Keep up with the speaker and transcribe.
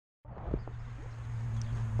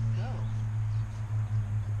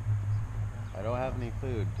I don't have any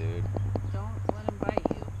food, dude. Don't let him bite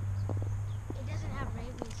you. It doesn't have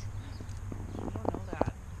rabies. You don't know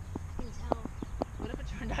that. I can tell. What if it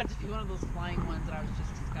turned out to be one of those flying ones that I was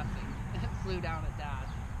just discussing and it flew down at Dad?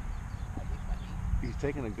 That'd be funny. He's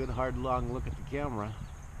taking a good hard long look at the camera.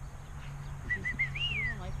 He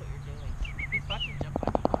doesn't like what you're doing. He's about to jump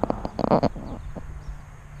on you.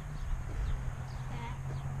 That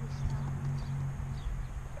we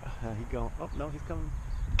stop. He go. Oh no, he's coming.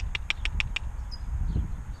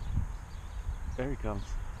 There he comes.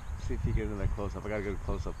 See if he gets in that close up. I gotta get a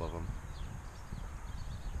close up of him.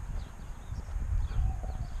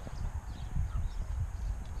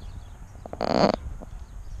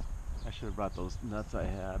 I should have brought those nuts I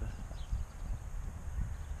had.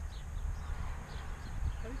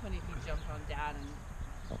 That'd be funny if he jumped on Dad and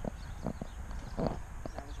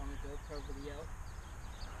that was on the GoPro video.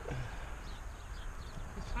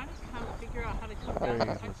 He's trying to figure out how to come down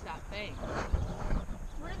and touch that thing.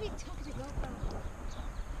 What if he took the GoPro?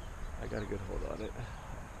 I got a good hold on it.